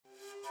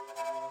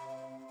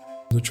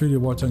The Treaty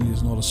of Waitangi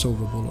is not a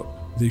silver bullet.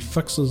 The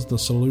fixes, the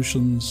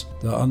solutions,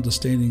 the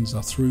understandings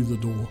are through the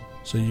door.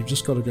 So you've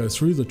just got to go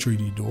through the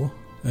treaty door.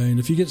 And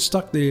if you get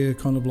stuck there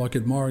kind of like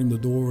admiring the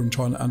door and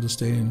trying to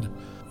understand,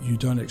 you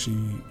don't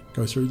actually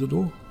go through the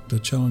door. The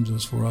challenge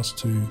is for us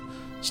to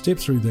step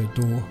through that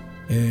door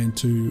and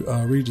to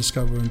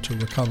rediscover and to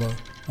recover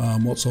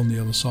what's on the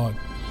other side.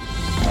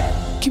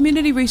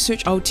 Community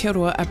Research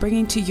Aotearoa are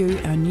bringing to you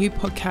our new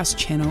podcast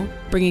channel,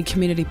 bringing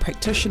community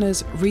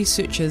practitioners,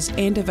 researchers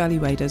and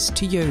evaluators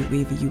to you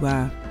wherever you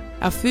are.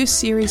 Our first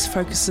series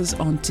focuses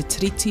on Te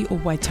Tiriti o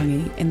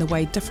Waitangi and the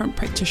way different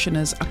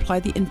practitioners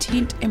apply the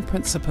intent and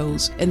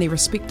principles in their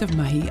respective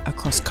mahi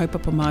across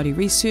kaupapa Māori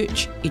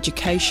research,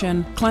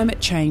 education, climate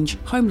change,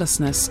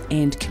 homelessness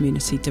and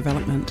community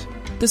development.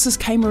 This is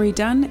Kay Marie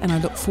Dunn and I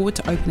look forward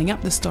to opening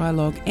up this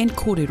dialogue and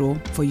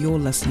kōrero for your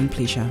listening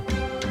pleasure.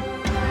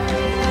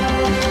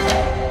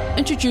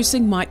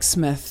 Introducing Mike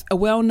Smith, a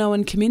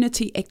well-known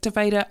community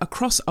activator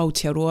across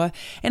Aotearoa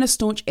and a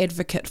staunch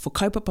advocate for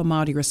kaupapa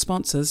Māori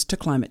responses to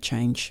climate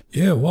change.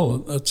 Yeah,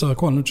 well, it's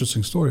quite an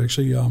interesting story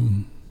actually.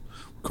 We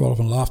quite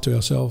often laugh to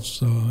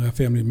ourselves, our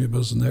family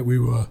members, and that we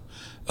were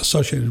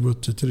associated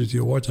with Te Tiriti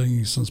o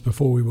Waitangi since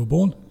before we were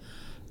born.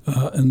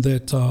 And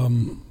that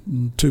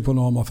tūpuna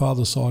on my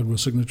father's side were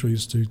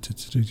signatories to Te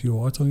Tiriti o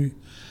Waitangi.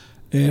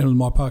 And on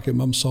my Pākehā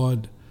mum's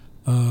side,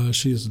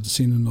 she is a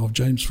descendant of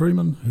James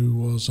Freeman, who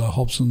was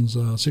Hobson's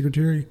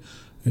secretary,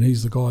 and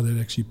he's the guy that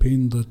actually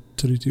penned the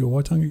Tiriti o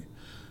Waitangi.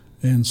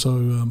 And so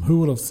who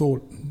would have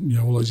thought,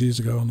 all those years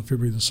ago on the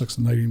February the 6th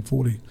in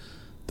 1840,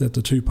 that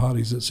the two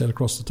parties that sat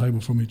across the table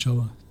from each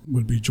other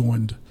would be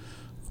joined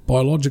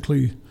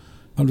biologically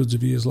hundreds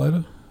of years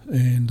later.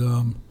 And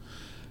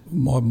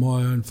my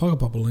own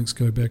whakapapa links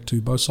go back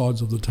to both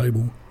sides of the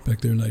table back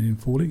there in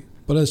 1840.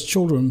 But as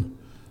children,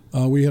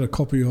 we had a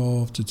copy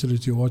of Te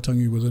Tiriti o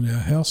Waitangi within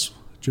our house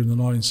during the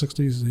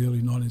 1960s, the early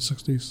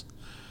 1960s.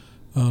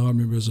 I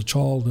remember as a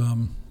child,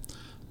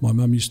 my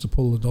mum used to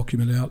pull the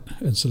document out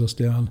and sit us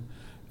down,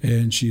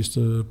 and she used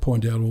to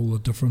point out all the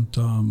different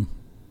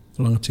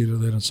rangatira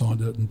that had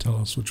signed it and tell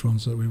us which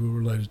ones that we were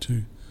related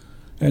to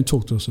and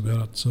talk to us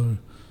about it. So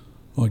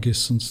I guess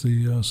since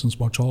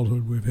my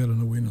childhood we've had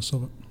an awareness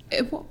of it.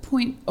 At what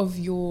point of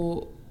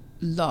your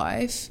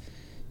life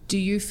do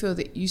you feel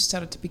that you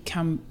started to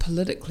become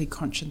politically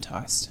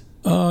conscientised?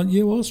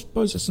 Yeah, well, I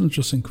suppose that's an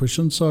interesting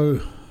question. So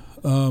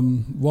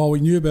while we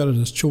knew about it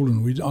as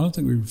children, I don't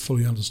think we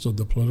fully understood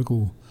the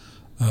political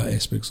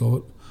aspects of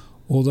it,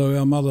 although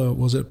our mother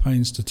was at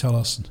pains to tell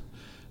us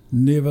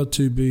never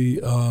to be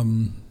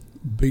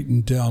beaten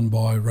down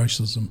by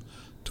racism,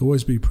 to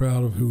always be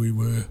proud of who we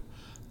were,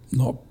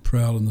 not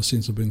proud in the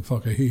sense of being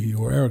whakahihi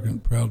or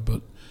arrogant, proud,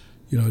 but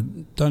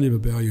don't ever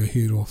bow your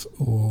head or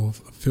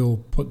feel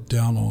put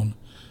down on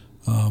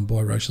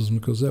by racism,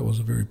 because that was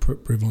a very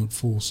prevalent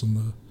force in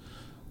the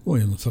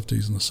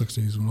 50s and the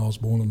 60s when I was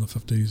born, in the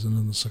 50s and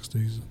in the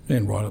 60s,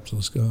 and right up to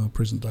this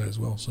present day as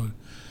well. So,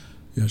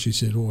 she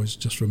said always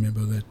just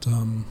remember that,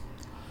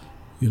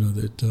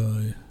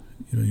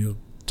 your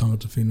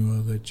tangata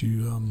whenua, that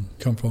you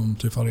come from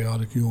Te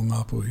Whareariki o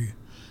Ngāpuhi,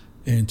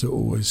 and to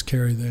always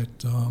carry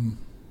that,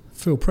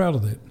 feel proud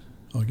of that,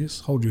 I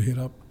guess, hold your head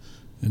up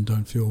and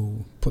don't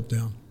feel put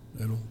down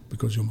at all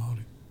because you're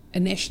Māori. A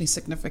nationally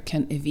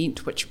significant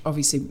event, which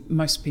obviously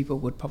most people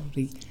would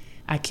probably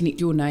connect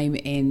your name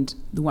and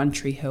the One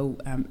Tree Hill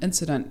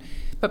incident.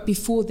 But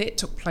before that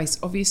took place,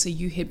 obviously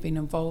you had been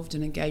involved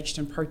and engaged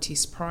in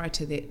protests prior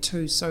to that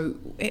too. So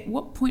at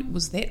what point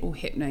was that all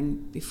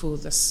happening before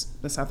this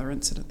other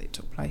incident that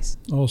took place?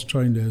 I was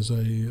trained as a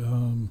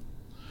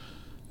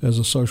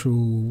social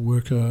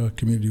worker,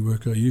 community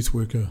worker, youth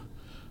worker.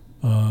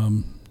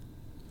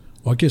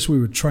 I guess we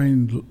were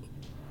trained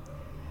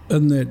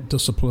in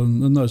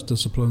those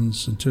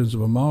disciplines in terms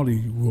of a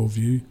Māori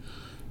worldview,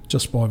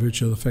 just by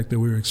virtue of the fact that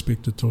we were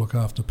expected to look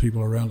after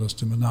people around us,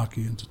 te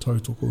manaaki and te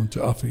tautoko and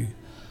te awhi,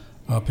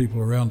 people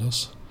around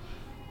us,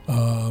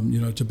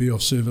 to be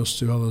of service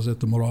to others at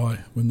the marae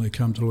when they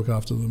come to look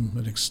after them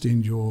and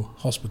extend your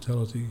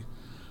hospitality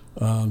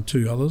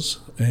to others,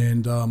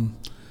 and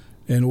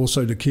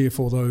also to care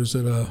for those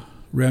that are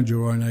around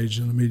your own age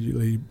and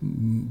immediately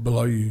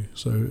below you.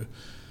 So,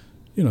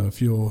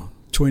 if you're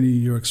 20,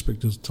 you're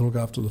expected to look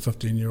after the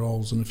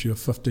 15-year-olds, and if you're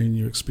 15,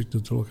 you're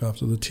expected to look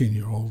after the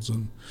 10-year-olds,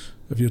 and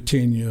if you're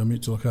 10, you're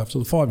meant to look after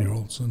the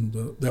 5-year-olds, and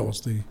that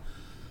was the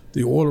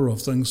order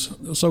of things.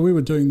 So we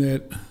were doing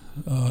that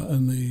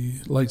in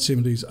the late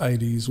 70s,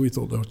 80s. We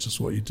thought that was just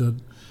what you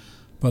did,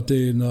 but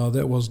then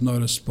that was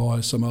noticed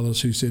by some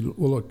others who said,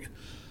 well, look,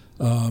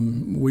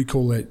 we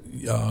call that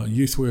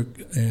youth work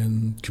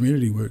and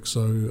community work.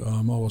 So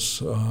I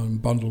was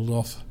bundled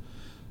off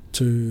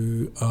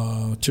to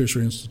a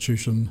tertiary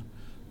institution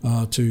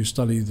to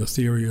study the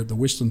theory of the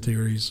Western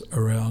theories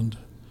around,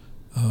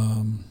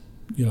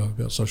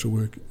 about social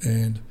work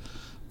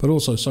but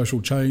also social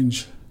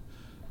change.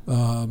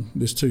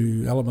 There's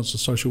two elements of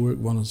social work.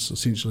 One is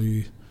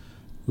essentially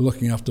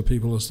looking after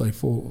people as they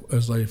fall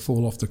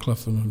off the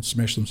cliff and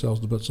smash themselves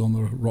to bits on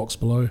the rocks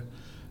below,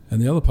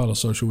 and the other part of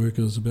social work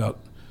is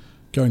about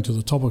going to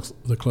the top of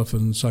the cliff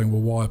and saying,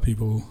 well, why are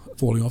people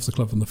falling off the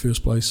cliff in the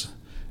first place?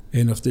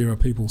 And if there are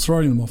people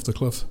throwing them off the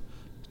cliff,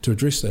 to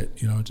address that,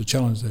 to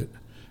challenge that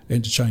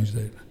and to change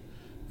that.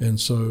 And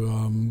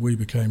so we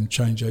became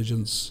change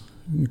agents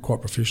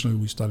quite professionally.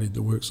 We studied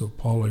the works of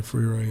Paulo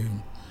Freire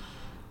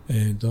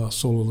and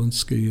Saul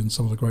Alinsky and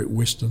some of the great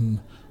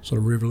Western sort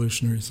of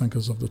revolutionary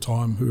thinkers of the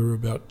time who were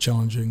about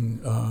challenging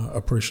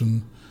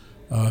oppression,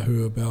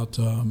 who are about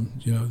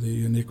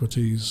the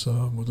inequities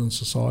within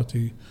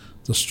society,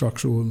 the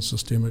structural and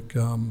systemic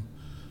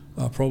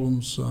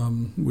problems.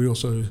 We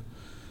also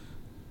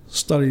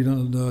studied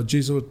under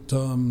Jesuit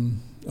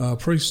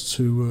priests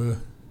who were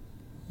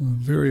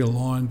very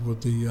aligned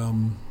with the,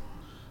 and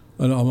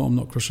I'm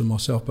not Christian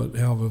myself, but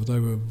however they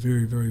were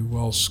very, very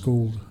well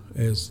schooled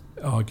as,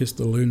 I guess,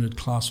 the learned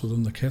class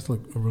within the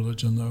Catholic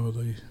religion. They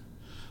were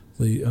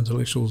the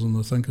intellectuals and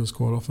the thinkers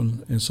quite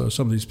often, and so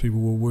some of these people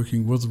were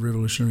working with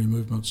revolutionary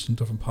movements in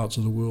different parts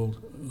of the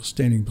world,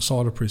 standing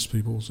beside oppressed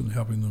peoples and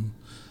helping them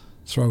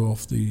throw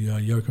off the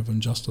yoke of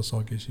injustice,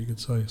 I guess you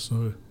could say.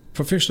 So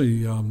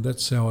professionally,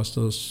 that's how I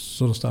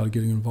sort of started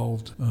getting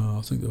involved.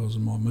 I think that was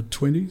in my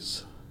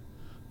mid-20s.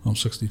 I'm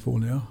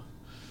 64 now.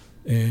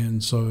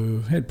 And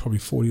so had probably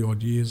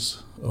 40-odd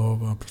years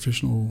of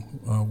professional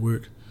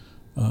work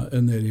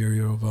in that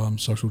area of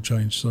social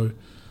change. So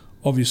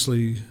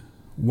obviously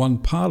one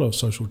part of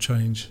social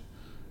change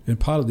and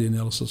part of the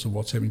analysis of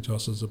what's happening to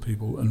us as a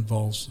people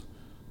involves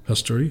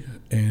history,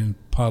 and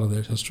part of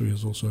that history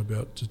is also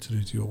about Te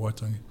Tiriti o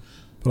Waitangi.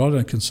 But I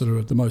don't consider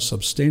it the most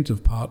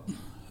substantive part.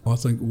 I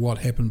think what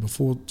happened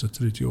before Te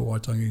Tiriti o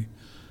Waitangi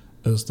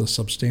is the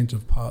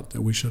substantive part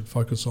that we should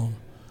focus on,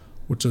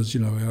 which is,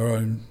 our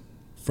own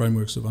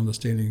frameworks of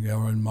understanding,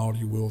 our own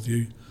Māori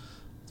worldview.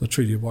 The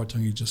Treaty of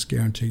Waitangi just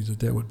guaranteed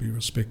that would be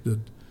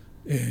respected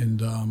and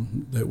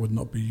that would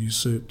not be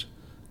usurped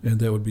and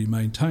that would be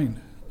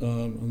maintained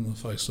in the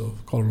face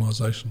of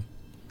colonisation.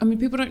 I mean,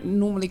 people don't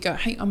normally go,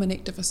 hey, I'm an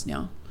activist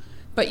now.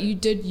 But you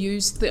did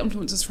use the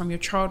influences from your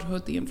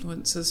childhood, the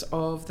influences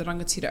of the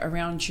rangatira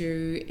around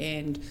you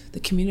and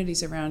the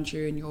communities around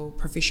you and your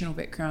professional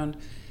background,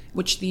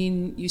 which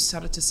then you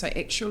started to say,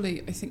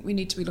 actually, I think we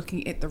need to be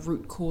looking at the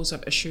root cause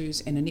of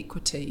issues and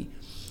inequity.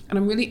 And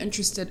I'm really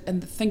interested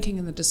in the thinking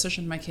and the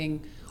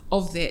decision-making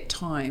of that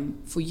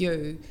time for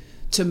you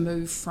to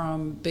move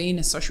from being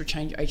a social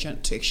change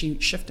agent to actually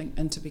shifting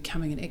into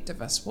becoming an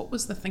activist. What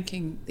was the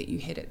thinking that you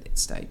had at that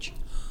stage?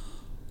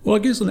 Well, I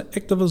guess an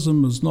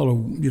activism is not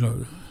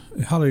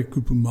hare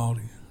kupu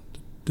Māori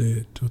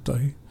te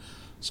tuatahi.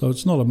 So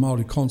it's not a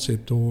Māori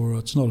concept, or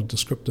it's not a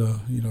descriptor.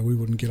 We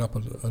wouldn't get up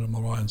at a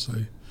marae and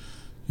say,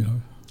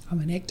 I'm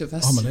an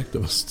activist. I'm an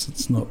activist.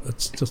 It's not.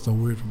 It's just a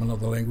word from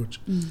another language,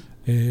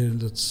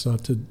 and it's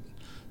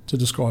to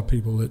describe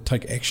people that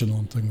take action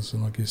on things.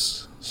 And I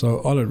guess so.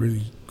 I don't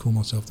really call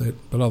myself that,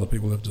 but other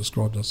people have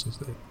described us as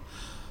that.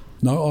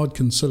 No, I'd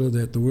consider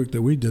that the work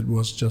that we did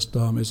was just,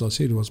 as I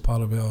said, it was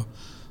part of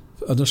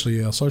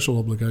initially our social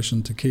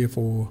obligation to care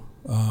for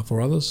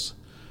others,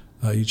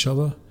 each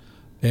other,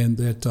 and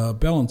that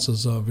balance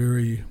is a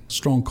very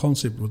strong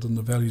concept within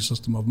the value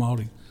system of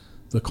Māori.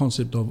 The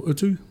concept of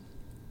utu,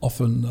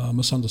 often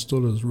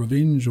misunderstood as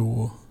revenge,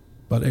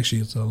 but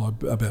actually it's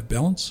about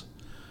balance.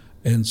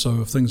 And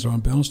so if things are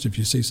unbalanced, if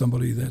you see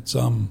somebody that's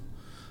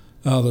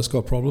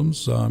got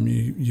problems,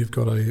 you've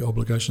got an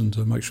obligation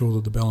to make sure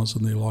that the balance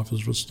in their life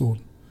is restored.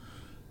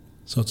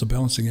 So it's a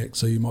balancing act.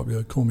 So you might be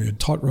able to call me a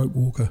tightrope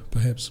walker,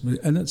 perhaps.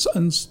 And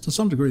to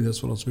some degree,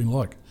 that's what it's been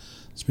like.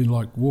 It's been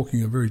like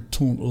walking a very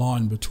taut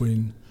line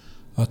between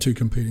two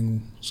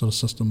competing sort of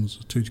systems,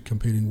 two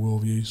competing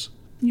worldviews.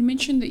 You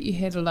mentioned that you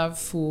had a love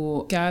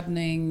for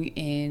gardening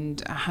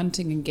and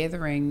hunting and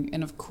gathering,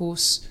 and of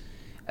course,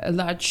 a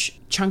large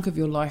chunk of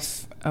your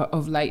life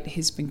of late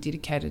has been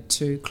dedicated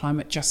to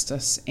climate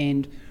justice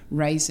and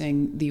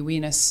raising the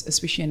awareness,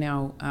 especially in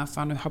our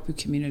whānau hapu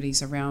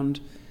communities, around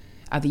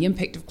the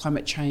impact of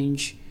climate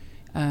change,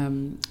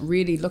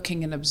 really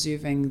looking and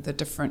observing the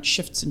different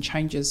shifts and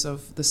changes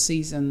of the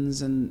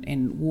seasons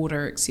and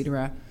water,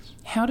 etc.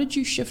 How did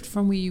you shift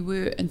from where you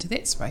were into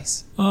that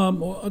space?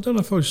 Well, I don't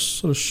know if I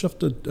sort of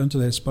shifted into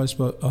that space,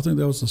 but I think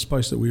that was the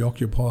space that we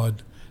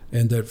occupied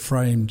and that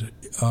framed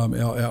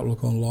our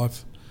outlook on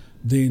life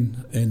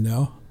then and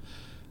now.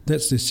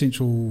 That's the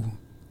essential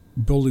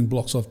building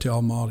blocks of Te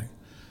Ao Māori.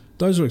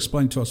 Those were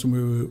explained to us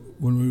when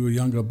we were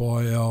younger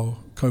by our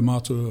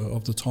kaumātua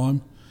of the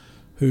time,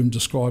 whom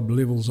described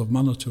levels of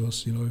mana to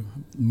us,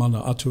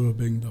 mana atua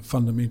being the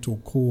fundamental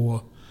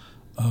core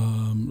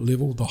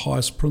level, the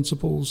highest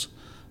principles,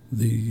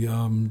 the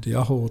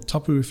aho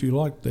tapu, if you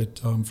like, that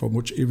from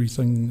which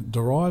everything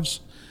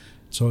derives.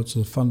 So it's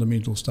a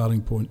fundamental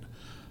starting point.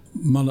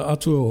 Mana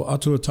atua or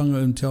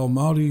atuatanga in Te Ao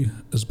Māori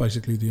is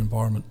basically the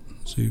environment.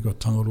 So you've got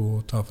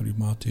Tangaroa, Tāwhiri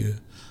Mātea,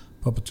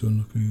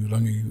 Papatuanuku,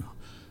 Rangi,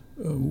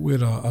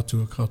 Wera,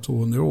 Atua,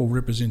 Katoa, and they're all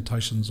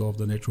representations of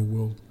the natural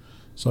world.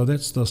 So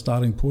that's the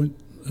starting point.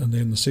 And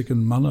then the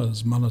second mana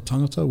is mana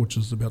tangata, which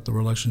is about the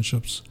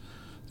relationships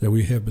that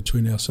we have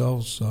between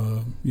ourselves,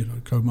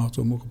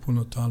 kaumātua,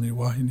 mokopuna, tāne,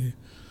 wahine,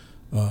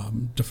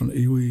 different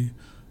iwi,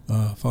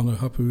 whānau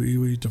hapu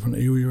iwi, different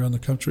iwi around the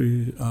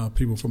country,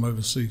 people from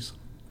overseas.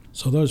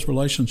 So those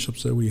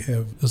relationships that we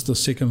have is the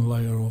second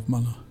layer of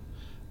mana.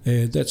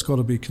 And that's got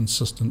to be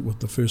consistent with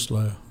the first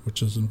layer,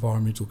 which is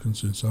environmental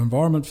concerns. So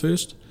environment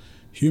first,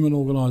 human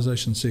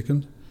organisation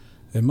second,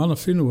 and mana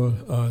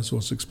whenua, as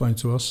was explained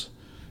to us,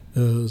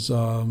 is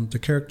the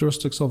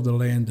characteristics of the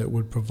land that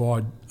would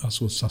provide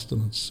us with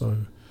sustenance. So,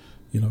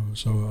 a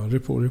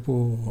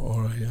repo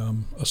or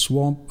a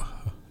swamp,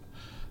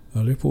 a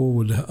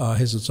repo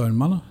has its own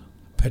mana,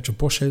 a patch of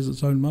bush has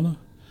its own mana,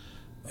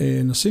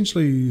 and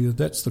essentially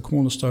that's the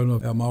cornerstone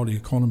of our Māori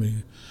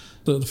economy.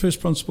 The first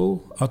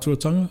principle,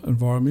 atuatanga,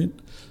 environment.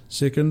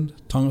 Second,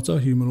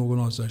 tangata, human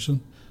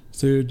organisation.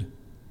 Third,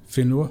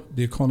 whenua,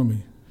 the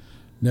economy.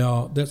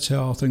 Now, that's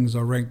how things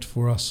are ranked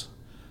for us.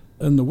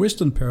 In the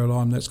Western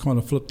paradigm, that's kind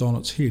of flipped on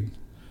its head.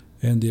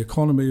 And the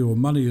economy or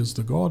money is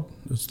the god.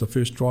 It's the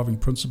first driving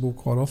principle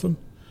quite often.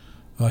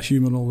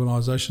 Human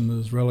organisation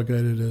is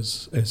relegated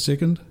as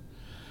second.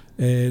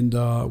 And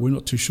we're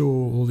not too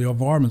sure, or the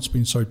environment's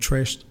been so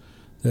trashed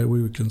that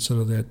we would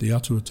consider that the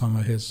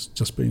atuatanga has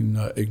just been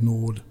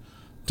ignored,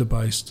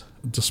 debased,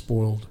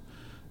 despoiled.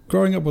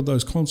 Growing up with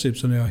those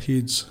concepts in our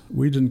heads,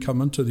 we didn't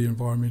come into the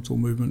environmental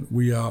movement.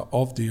 We are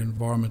of the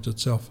environment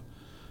itself.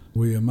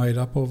 We are made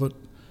up of it.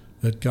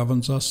 It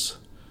governs us.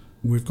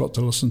 We've got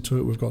to listen to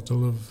it. We've got to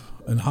live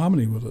in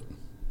harmony with it.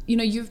 You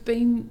know, you've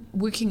been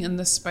working in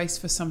this space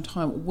for some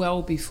time,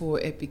 well before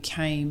it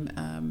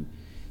became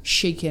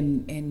chic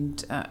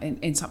and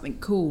something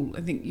cool.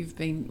 I think you've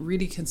been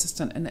really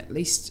consistent in at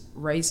least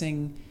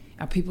raising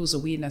our people's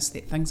awareness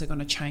that things are going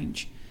to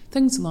change.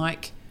 Things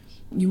like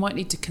you might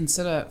need to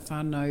consider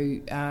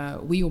whānau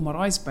wi o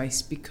marae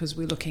base, because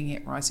we're looking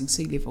at rising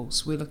sea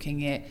levels, we're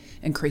looking at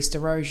increased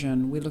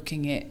erosion, we're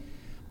looking at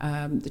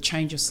the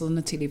change of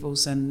salinity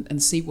levels in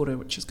seawater,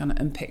 which is going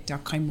to impact our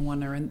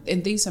kaimoana.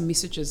 And these are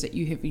messages that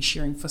you have been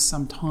sharing for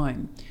some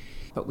time.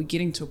 But we're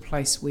getting to a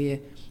place where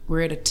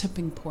we're at a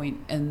tipping point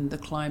in the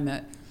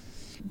climate.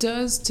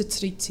 Does Te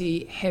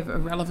Tiriti have a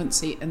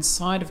relevancy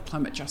inside of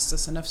climate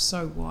justice, and if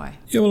so, why?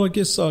 Yeah, well, I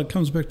guess it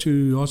comes back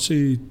to, I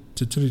see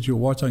Te Tiriti o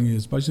Waitangi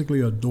is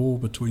basically a door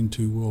between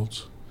two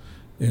worlds.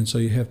 And so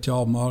you have Te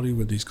Ao Māori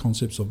with these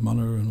concepts of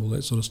mana and all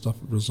that sort of stuff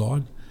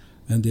reside.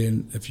 And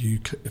then if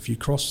you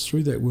cross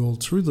through that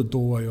world, through the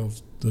doorway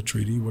of the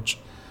treaty, which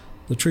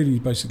the treaty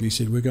basically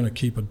said we're going to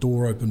keep a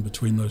door open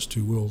between those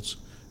two worlds.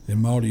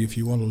 And Māori, if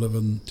you want to live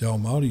in Te Ao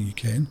Māori, you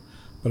can.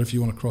 But if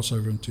you want to cross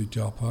over into Te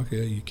Ao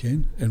Pākehā, you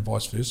can, and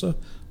vice versa.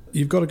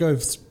 You've got to go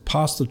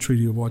past the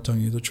Treaty of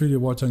Waitangi. The Treaty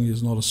of Waitangi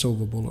is not a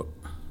silver bullet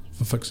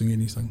for fixing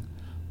anything.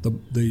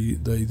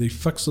 The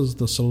fixes,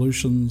 the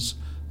solutions,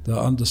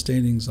 the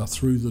understandings are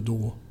through the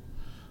door.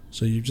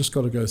 So you've just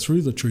got to go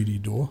through the treaty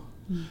door.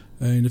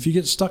 And if you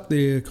get stuck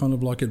there kind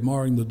of like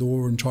admiring the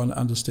door and trying to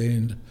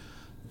understand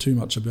too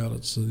much about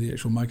it, so the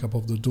actual makeup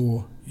of the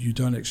door, you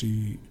don't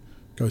actually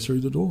go through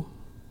the door.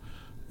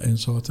 And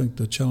so I think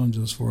the challenge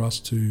is for us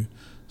to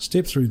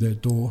step through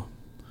that door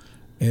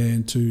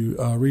and to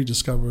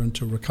rediscover and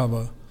to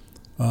recover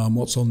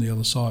what's on the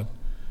other side.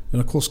 And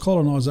of course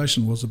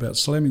colonisation was about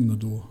slamming the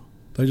door.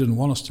 They didn't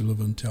want us to live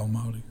in Te Ao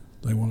Māori.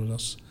 They wanted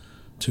us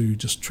to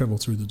just travel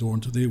through the door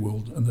into their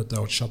world, and that they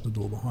would shut the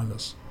door behind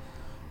us.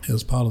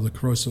 As part of the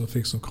corrosive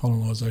effects of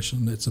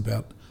colonisation, that's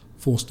about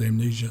forced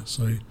amnesia.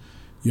 So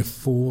you're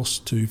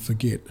forced to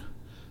forget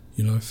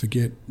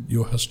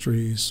your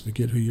histories,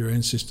 forget who your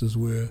ancestors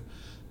were,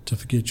 to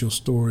forget your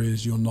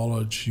stories, your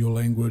knowledge, your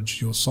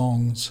language, your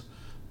songs,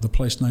 the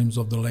place names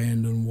of the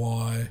land and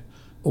why,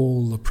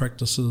 all the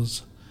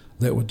practices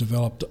that were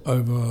developed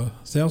over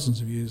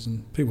thousands of years.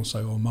 And people say,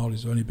 oh,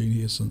 Māoris have only been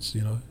here since,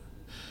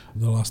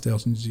 the last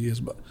thousands of years.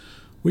 But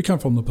we come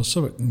from the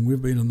Pacific, and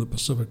we've been in the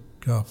Pacific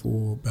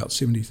for about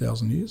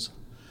 70,000 years.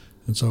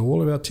 And so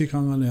all of our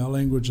tikanga and our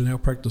language and our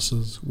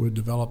practices were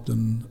developed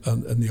in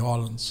the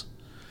islands.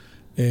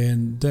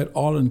 And that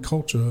island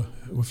culture,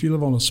 if you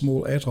live on a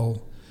small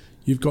atoll,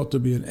 you've got to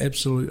be in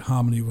absolute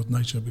harmony with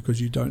nature, because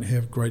you don't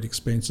have great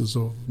expanses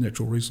of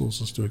natural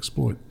resources to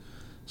exploit.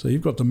 So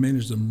you've got to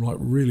manage them like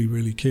really,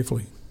 really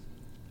carefully.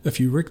 If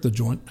you wreck the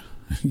joint,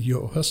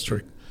 your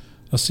history.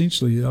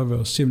 Essentially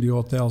over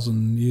 70,000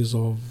 odd years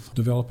of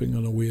developing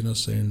an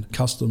awareness and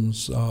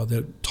customs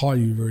that tie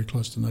you very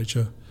close to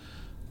nature,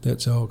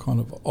 that's our kind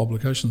of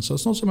obligation. So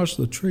it's not so much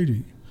the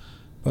treaty,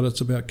 but it's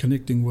about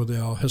connecting with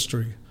our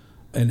history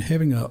and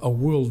having a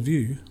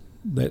worldview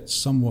that's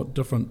somewhat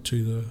different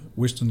to the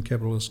Western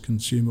capitalist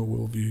consumer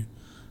worldview.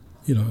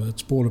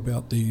 It's brought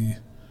about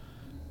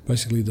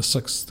basically the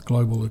 6th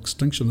global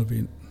extinction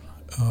event,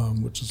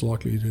 which is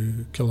likely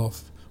to kill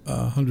off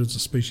hundreds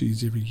of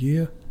species every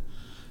year,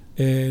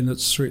 and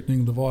it's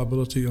threatening the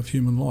viability of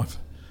human life.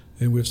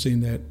 And we've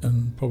seen that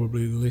in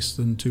probably less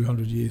than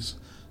 200 years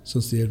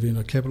since the advent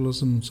of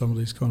capitalism. Some of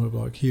these kind of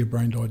like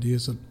harebrained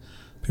ideas that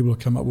people have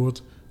come up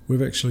with,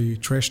 we've actually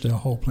trashed our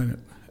whole planet,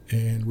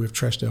 and we've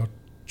trashed our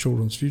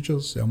children's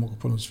futures, our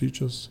mokopuna's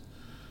futures,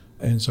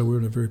 and so we're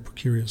in a very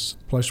precarious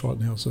place right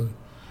now. So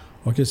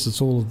I guess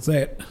it's all of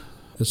that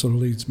It sort of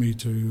leads me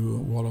to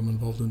what I'm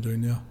involved in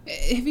doing now.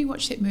 Have you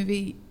watched that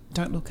movie,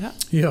 Don't Look Up?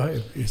 Yeah, I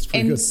have. It's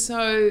pretty good. And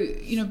so,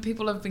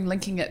 people have been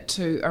linking it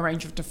to a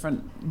range of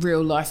different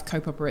real-life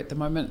kaupapa at the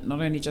moment,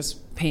 not only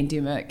just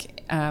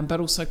pandemic, but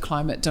also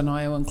climate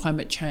denial and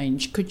climate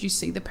change. Could you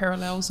see the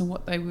parallels in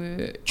what they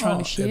were trying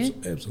to share?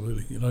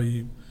 Absolutely.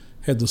 You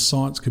had the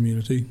science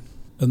community.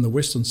 In the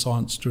Western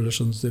science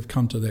traditions, they've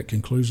come to that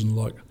conclusion,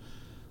 like,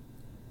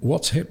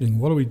 what's happening?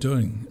 What are we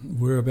doing?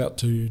 We're about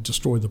to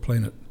destroy the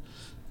planet.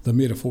 The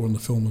metaphor in the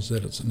film is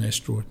that it's an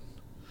asteroid.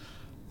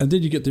 And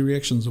then you get the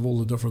reactions of all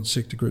the different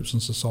sector groups in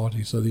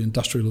society. So the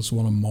industrialists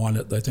want to mine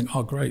it. They think,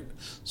 oh, great,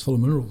 it's full of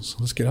minerals.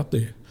 Let's get up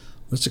there.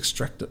 Let's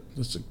extract it.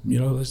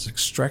 Let's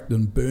extract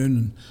and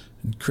burn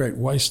and create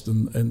waste,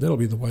 and that'll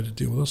be the way to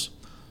deal with this.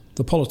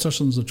 The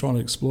politicians are trying to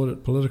exploit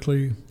it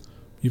politically.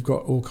 You've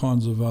got all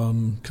kinds of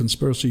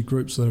conspiracy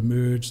groups that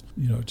emerge,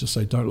 just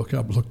say, don't look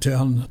up, look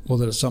down, or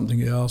that it's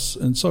something else.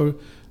 And so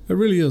it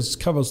really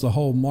covers the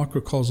whole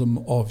microcosm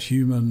of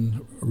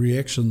human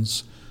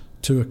reactions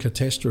to a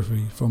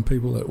catastrophe, from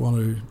people that want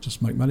to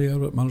just make money out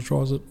of it,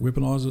 monetize it,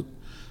 weaponize it,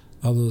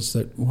 others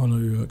that want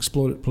to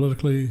exploit it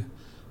politically,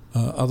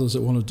 others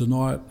that want to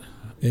deny it,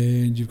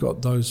 and you've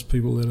got those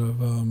people that have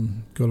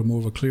got a more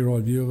of a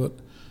clear-eyed view of it,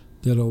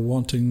 that are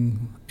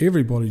wanting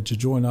everybody to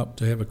join up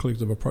to have a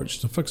collective approach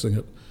to fixing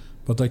it,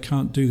 but they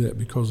can't do that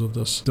because of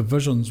this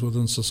divisions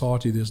within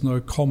society. There's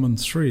no common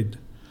thread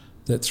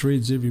that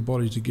threads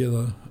everybody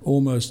together,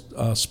 almost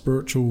a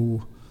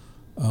spiritual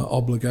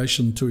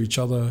obligation to each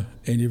other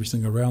and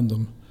everything around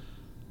them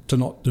to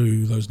not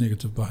do those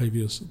negative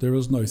behaviours. There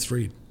is no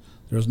thread.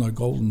 There is no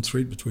golden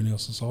thread between our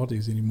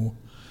societies anymore.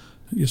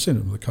 You've seen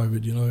it with the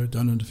COVID,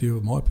 don't interfere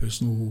with my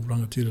personal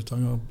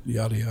rangatiratanga,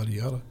 yada, yada,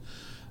 yada.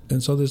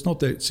 And so there's not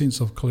that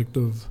sense of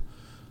collective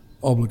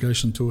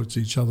obligation towards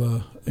each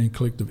other and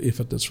collective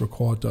effort that's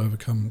required to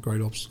overcome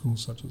great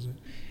obstacles such as that.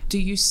 Do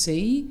you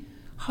see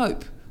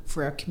hope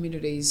for our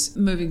communities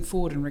moving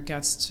forward in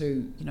regards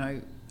to,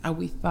 are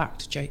we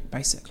fucked, Jake,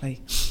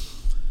 basically?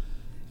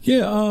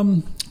 Yeah,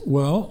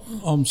 well,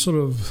 I'm sort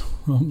of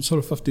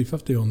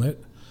 50-50 on that.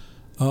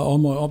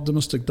 On my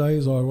optimistic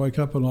days, I wake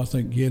up and I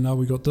think,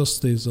 we got this.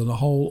 There's a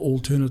whole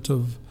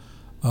alternative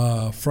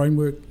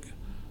framework.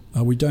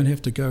 We don't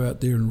have to go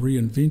out there and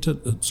reinvent it.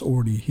 It's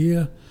already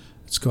here.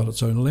 It's got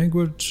its own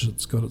language.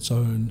 It's got its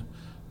own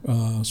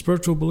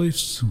spiritual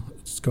beliefs.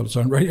 It's got its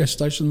own radio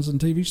stations and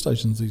TV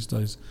stations these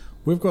days.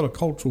 We've got a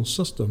cultural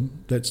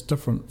system that's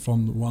different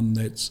from the one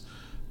that's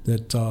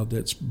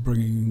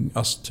bringing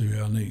us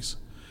to our knees.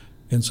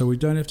 And so we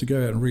don't have to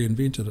go out and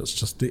reinvent it. It's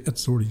just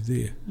it's already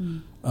there.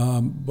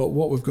 But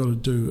what we've got to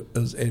do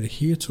is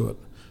adhere to it.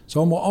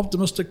 So on my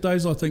optimistic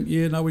days, I think,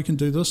 we can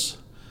do this.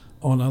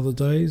 On other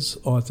days,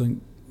 I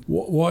think,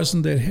 why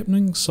isn't that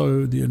happening?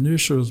 So the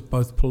inertia is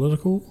both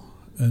political,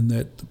 and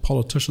that the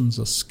politicians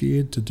are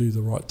scared to do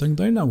the right thing.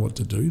 They know what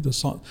to do.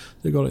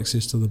 They've got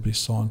access to the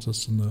best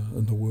scientists in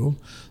the world.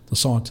 The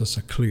scientists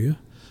are clear.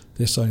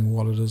 They're saying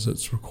what it is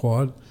that's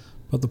required.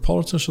 But the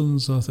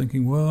politicians are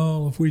thinking,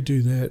 well, if we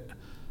do that,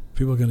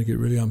 people are going to get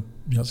really,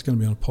 it's going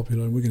to be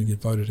unpopular, and we're going to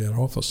get voted out of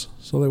office.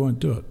 So they won't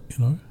do it,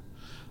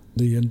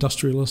 The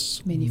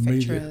industrialists,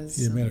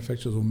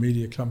 manufacturers or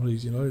media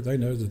companies, they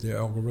know that their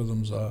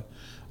algorithms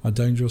are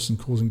dangerous and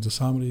causing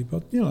disharmony,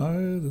 but, they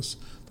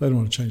don't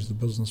want to change the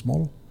business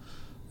model.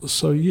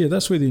 So,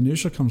 that's where the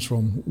inertia comes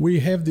from.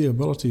 We have the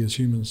ability as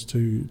humans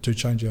to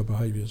change our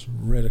behaviours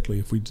radically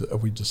if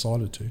we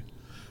decided to.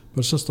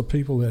 But it's just the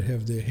people that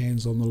have their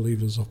hands on the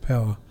levers of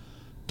power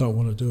don't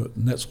want to do it.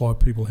 And that's why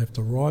people have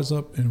to rise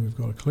up, and we've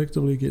got to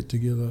collectively get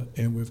together,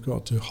 and we've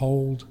got to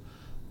hold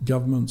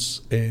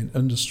governments and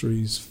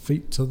industries'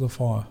 feet to the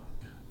fire.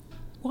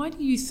 Why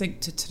do you think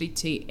Te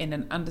Tiriti and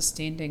an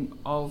understanding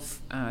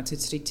of Te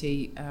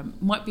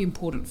Tiriti might be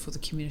important for the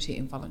community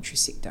and voluntary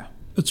sector?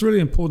 It's really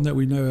important that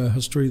we know our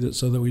history,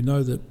 so that we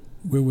know that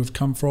where we've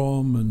come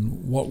from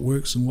and what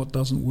works and what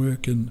doesn't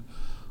work, and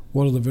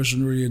what are the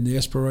visionary and the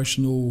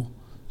aspirational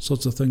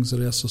sorts of things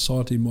that our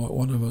society might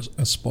want to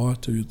aspire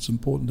to. It's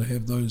important to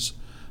have those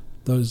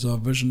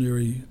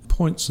visionary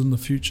points in the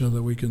future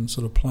that we can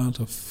sort of plant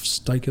a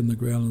stake in the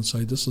ground and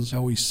say, this is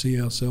how we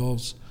see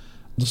ourselves.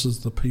 This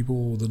is the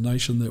people or the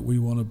nation that we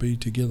want to be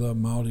together,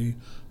 Māori,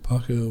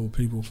 Pākehā, or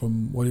people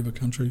from whatever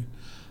country.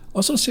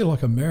 I sort of see it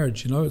like a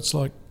marriage, It's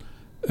like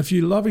if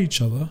you love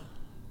each other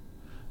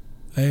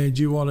and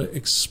you want to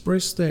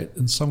express that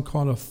in some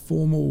kind of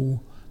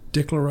formal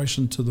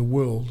declaration to the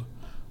world,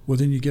 well,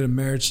 then you get a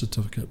marriage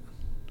certificate.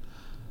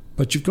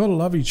 But you've got to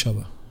love each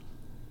other.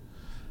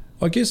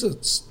 I guess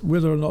it's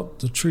whether or not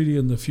the treaty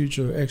in the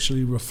future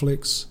actually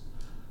reflects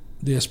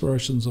the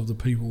aspirations of the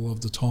people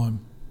of the time.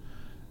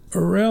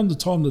 Around the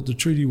time that the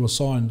treaty was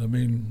signed,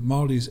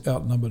 Māoris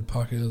outnumbered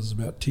Pākehās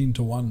about 10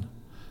 to 1.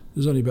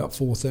 There's only about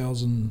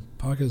 4,000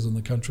 Pākehās in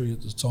the country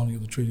at the signing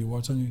of the Treaty of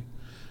Waitangi.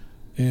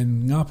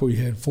 And Ngāpuhi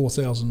had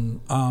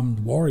 4,000 armed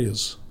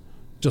warriors,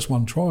 just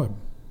one tribe.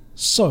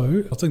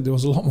 So I think there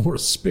was a lot more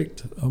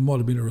respect. It might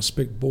have been a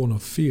respect born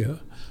of fear.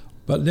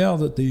 But now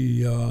that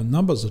the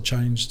numbers are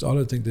changed, I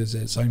don't think there's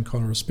that same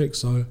kind of respect.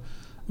 So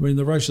I mean,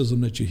 the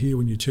racism that you hear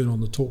when you turn on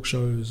the talk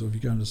shows or if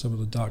you go into some of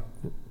the dark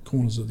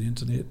corners of the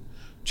internet,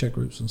 chat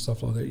groups and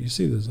stuff like that, you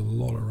see there's a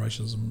lot of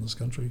racism in this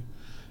country.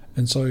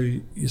 And so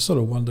you sort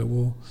of wonder,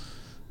 well,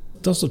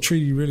 does the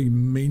treaty really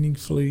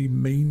meaningfully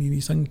mean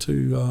anything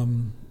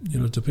to,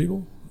 to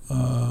people?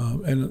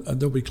 And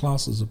there'll be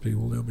classes of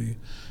people. There'll be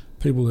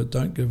people that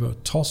don't give a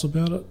toss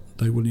about it.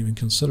 They wouldn't even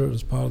consider it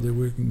as part of their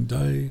working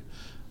day.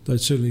 They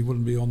certainly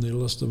wouldn't be on their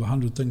list of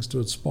 100 things to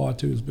aspire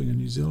to as being a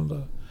New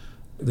Zealander.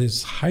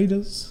 There's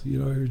haters,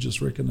 who just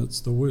reckon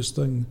it's the worst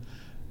thing.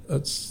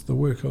 It's the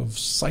work of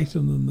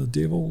Satan and the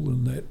devil,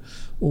 and that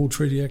all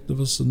treaty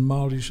activists and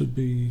Māori should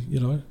be,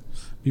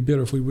 be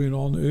better if we weren't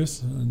on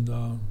Earth,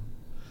 and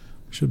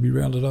should be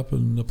rounded up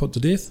and put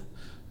to death.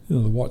 The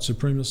white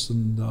supremacists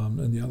and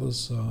the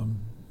others.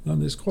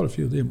 And there's quite a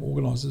few of them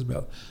organised. There's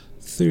about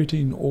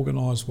 13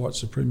 organised white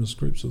supremacist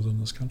groups within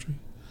this country,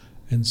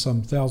 and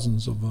some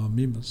thousands of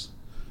members.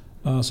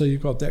 So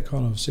you've got that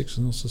kind of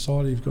section of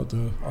society. You've got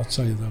I'd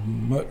say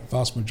the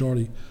vast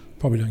majority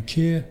probably don't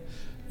care.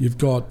 You've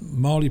got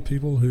Māori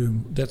people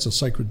who that's a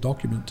sacred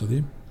document to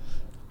them.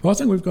 But I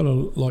think we've got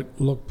to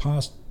look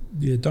past.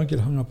 Don't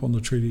get hung up on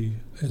the treaty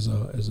as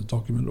a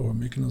document or a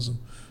mechanism.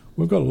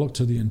 We've got to look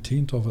to the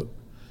intent of it,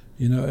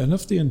 And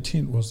if the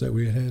intent was that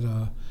we had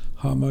a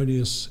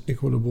harmonious,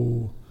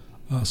 equitable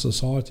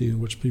society in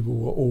which people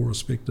were all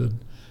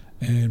respected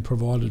and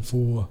provided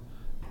for,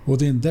 well,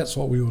 then that's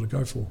what we ought to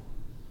go for.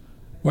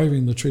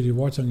 Waiving the Treaty of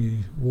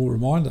Waitangi will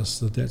remind us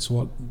that that's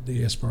what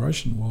the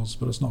aspiration was,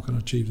 but it's not going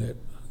to achieve that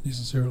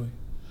necessarily.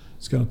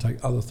 It's going to take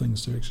other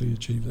things to actually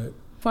achieve that.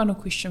 Final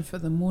question for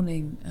the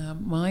morning,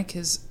 Mike,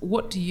 is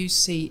what do you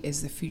see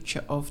as the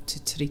future of Te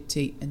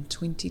Tiriti in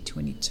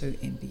 2022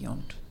 and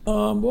beyond?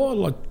 Well, I'd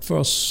like for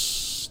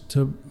us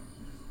to,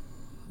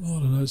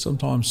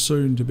 sometime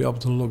soon to be able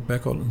to look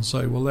back on it and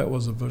say, well, that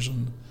was a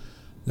vision,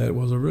 that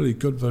was a really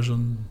good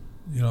vision,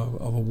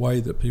 of a way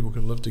that people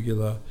could live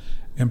together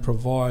and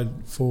provide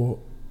for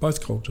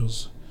both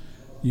cultures.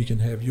 You can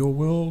have your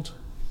world,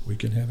 we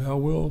can have our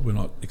world. We're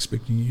not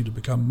expecting you to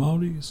become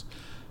Māoris.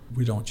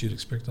 We don't want you to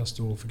expect us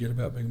to all forget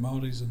about being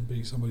Māoris and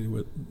be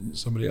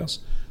somebody else.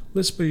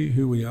 Let's be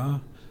who we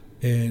are,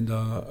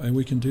 and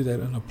we can do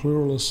that in a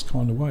pluralist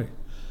kind of way.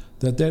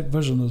 That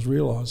vision is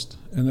realised,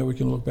 and that we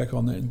can look back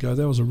on that and go,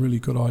 that was a really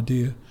good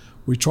idea.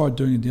 We tried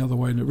doing it the other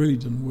way and it really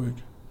didn't work.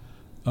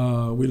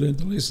 We learned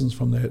the lessons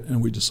from that,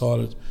 and we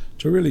decided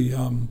to really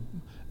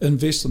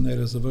invest in that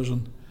as a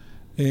vision,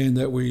 and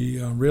that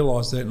we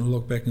realise that and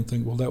look back and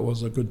think, well, that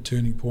was a good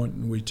turning point,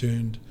 and we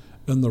turned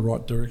in the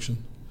right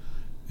direction,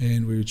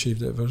 and we achieved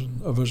that vision,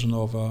 a vision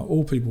of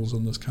all peoples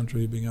in this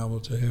country being able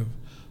to have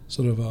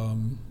sort of,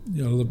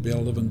 be able to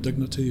live in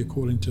dignity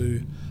according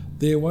to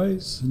their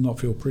ways and not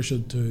feel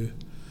pressured to,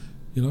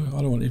 I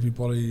don't want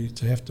everybody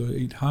to have to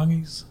eat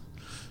hangis.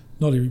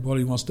 Not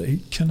everybody wants to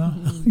eat kina.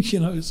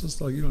 It's just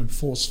like, you don't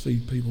force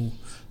feed people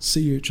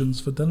sea urchins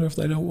for dinner if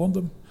they don't want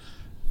them.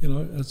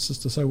 It's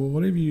just to say, well,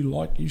 whatever you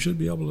like, you should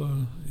be able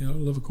to,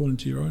 live according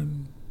to your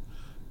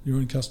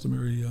own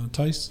customary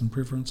tastes and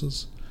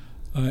preferences,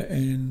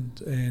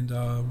 and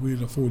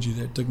we'd afford you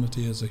that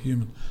dignity as a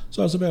human.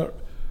 So it's about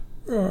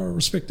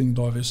respecting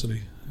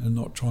diversity and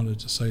not trying to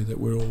just say that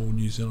we're all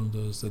New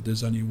Zealanders, that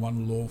there's only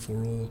one law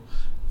for all,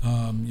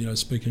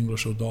 speak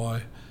English or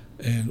die,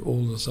 and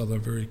all this other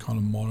very kind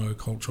of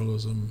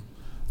monoculturalism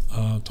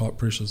type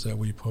pressures that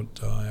we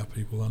put our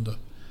people under.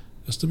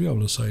 Just to be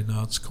able to say,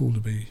 no, it's cool to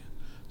be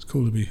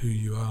who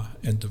you are,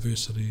 and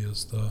diversity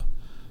is the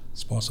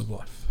spice of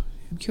life.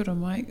 Kia ora,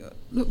 Mike.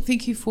 Look,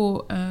 thank you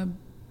for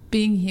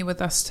being here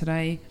with us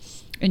today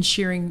and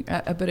sharing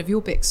a bit of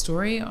your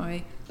backstory.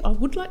 I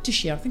would like to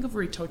share, I think I've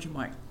already told you,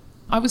 Mike,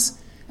 I was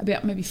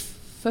about maybe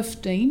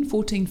 14,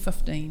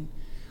 15,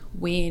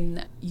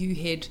 when you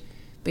had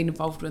been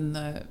involved in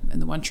the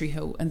One Tree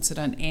Hill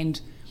incident,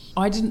 and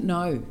I didn't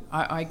know.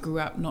 I grew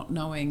up not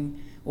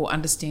knowing or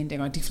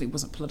understanding. I definitely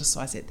wasn't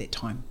politicised at that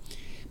time.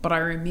 But I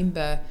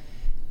remember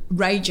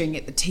raging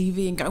at the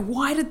TV and going,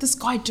 why did this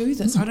guy do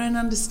this? I don't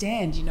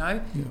understand,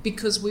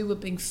 because we were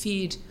being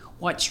fed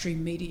white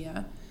stream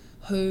media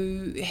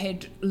who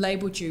had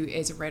labelled you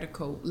as a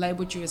radical,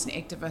 labelled you as an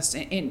activist,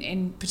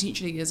 and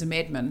potentially as a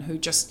madman who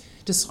just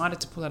decided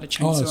to pull out a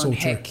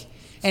chainsaw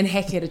and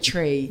hack at a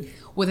tree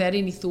without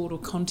any thought or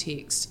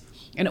context.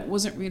 And it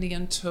wasn't really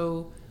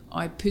until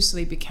I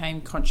personally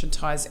became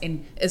conscientised,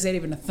 and is that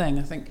even a thing?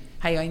 I think,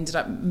 I ended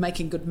up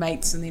making good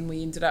mates, and then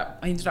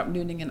I ended up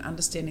learning and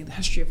understanding the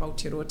history of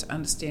Aotearoa to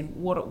understand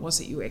what it was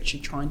that you were actually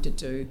trying to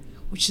do,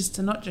 which is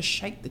to not just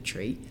shake the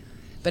tree,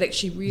 but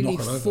actually really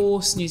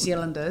force New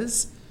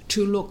Zealanders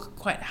to look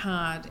quite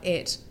hard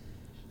at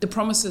the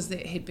promises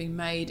that had been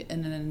made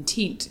in an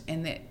intent,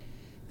 and that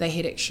they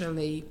had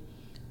actually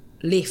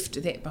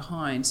left that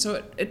behind.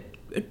 So it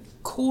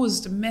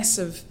caused a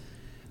massive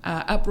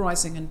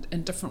uprising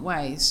in different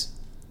ways.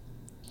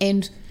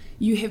 And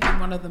you have been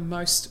one of the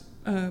most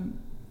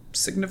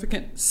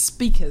significant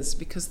speakers,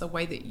 because the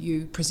way that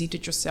you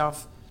presented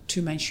yourself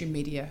to mainstream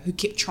media, who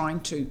kept trying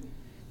to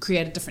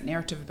create a different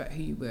narrative about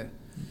who you were.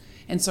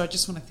 And so I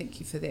just want to thank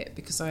you for that,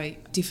 because I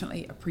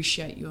definitely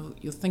appreciate your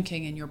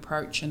thinking and your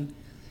approach, and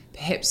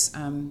perhaps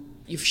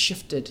you've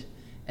shifted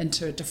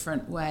into a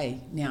different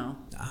way now.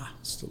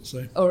 Still the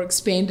same. Or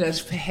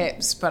expanded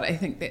perhaps, but I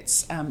think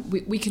that's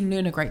we can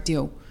learn a great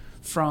deal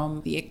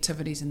from the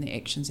activities and the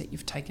actions that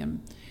you've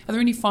taken. Are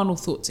there any final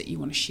thoughts that you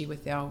want to share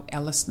with our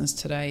listeners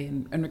today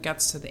in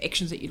regards to the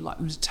actions that you'd like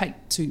them to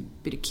take to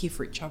better care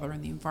for each other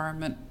and the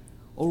environment,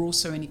 or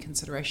also any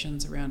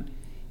considerations around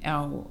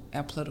our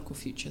political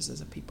futures as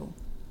a people?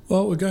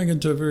 Well, we're going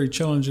into a very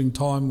challenging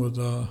time with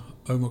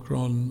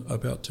Omicron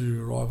about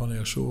to arrive on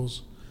our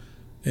shores.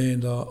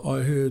 And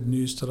I heard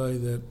news today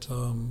that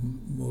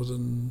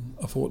within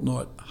a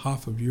fortnight,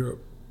 half of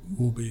Europe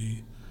will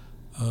be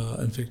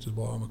infected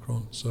by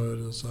Omicron. So it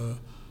is a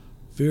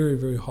very,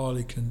 very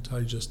highly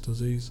contagious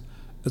disease.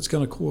 It's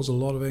going to cause a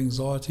lot of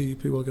anxiety.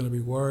 People are going to be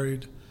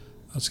worried.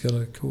 It's going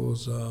to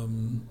cause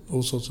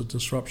all sorts of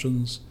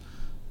disruptions.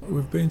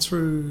 We've been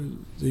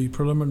through the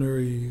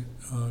preliminary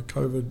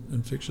COVID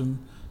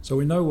infection, so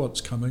we know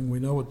what's coming. We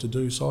know what to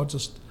do. So I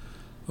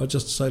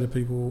just say to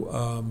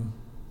people,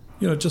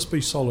 just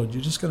be solid.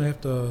 You're just going to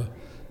have to,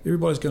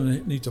 everybody's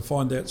going to need to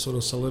find that sort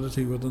of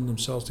solidity within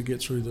themselves to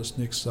get through this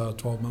next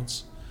 12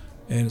 months.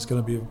 And it's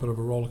going to be a bit of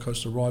a roller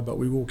coaster ride, but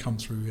we will come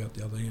through out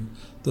the other end.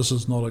 This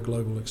is not a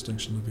global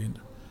extinction event.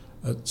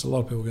 It's a lot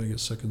of people are going to get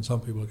sick, and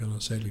some people are going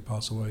to sadly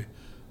pass away,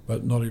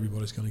 but not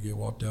everybody's going to get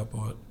wiped out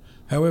by it.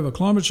 However,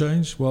 climate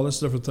change, well,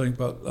 that's a different thing,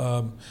 but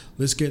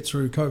let's get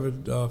through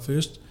COVID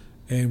first,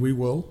 and we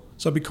will.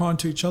 So be kind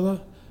to each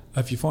other.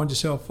 If you find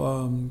yourself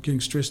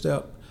getting stressed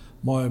out,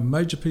 my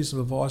major piece of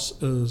advice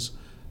is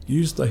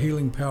use the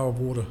healing power of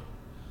water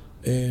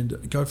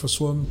and go for a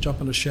swim,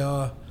 jump in a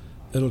shower.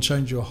 It'll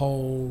change your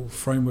whole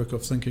framework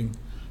of thinking.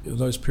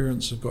 Those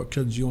parents who've got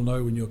kids, you'll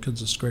know when your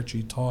kids are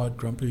scratchy, tired,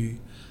 grumpy,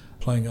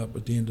 playing up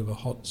at the end of a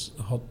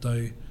hot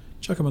day.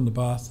 Chuck them in the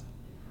bath.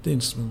 The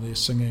next minute they're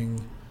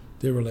singing,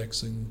 they're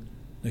relaxing,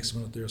 next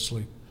minute they're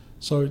asleep.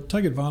 So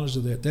take advantage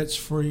of that. That's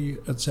free.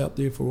 It's out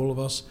there for all of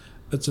us.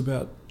 It's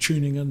about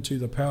tuning into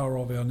the power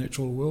of our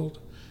natural world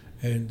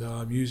and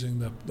using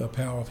the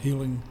power of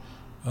healing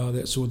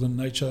that's within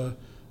nature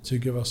to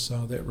give us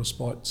that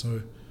respite.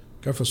 So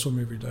go for a swim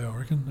every day, I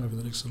reckon, over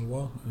the next little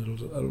while. And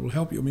it'll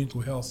help your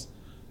mental health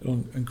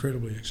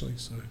incredibly, actually.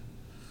 So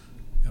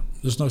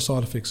there's no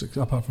side effects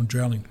apart from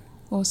drowning.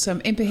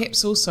 Awesome. And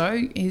perhaps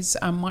also, as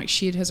Mike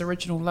shared, his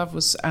original love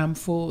was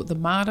for the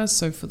mara,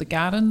 so for the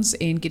gardens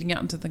and getting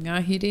out into the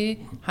ngahere,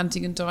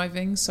 hunting and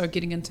diving. So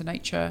getting into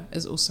nature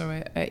is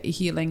also a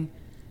healing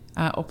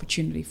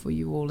opportunity for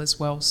you all as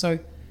well. So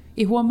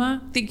e hoa ma,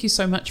 thank you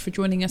so much for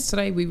joining us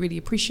today. We really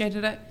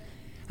appreciated it.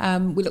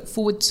 We look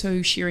forward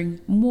to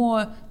sharing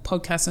more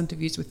podcast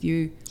interviews with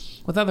you,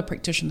 with other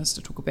practitioners,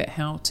 to talk about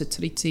how Te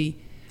Tiriti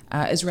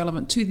is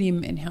relevant to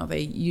them and how they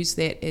use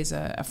that as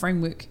a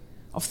framework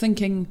of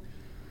thinking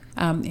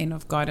and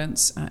of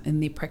guidance in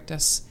their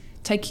practice.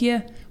 Take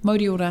care,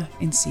 mauri ora,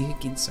 and see you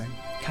again soon.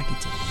 Ka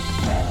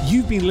kite.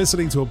 You've been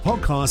listening to a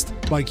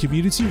podcast by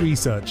Community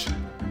Research,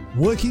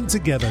 working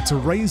together to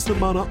raise the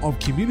mana of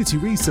community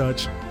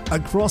research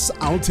across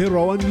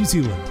Aotearoa, New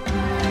Zealand.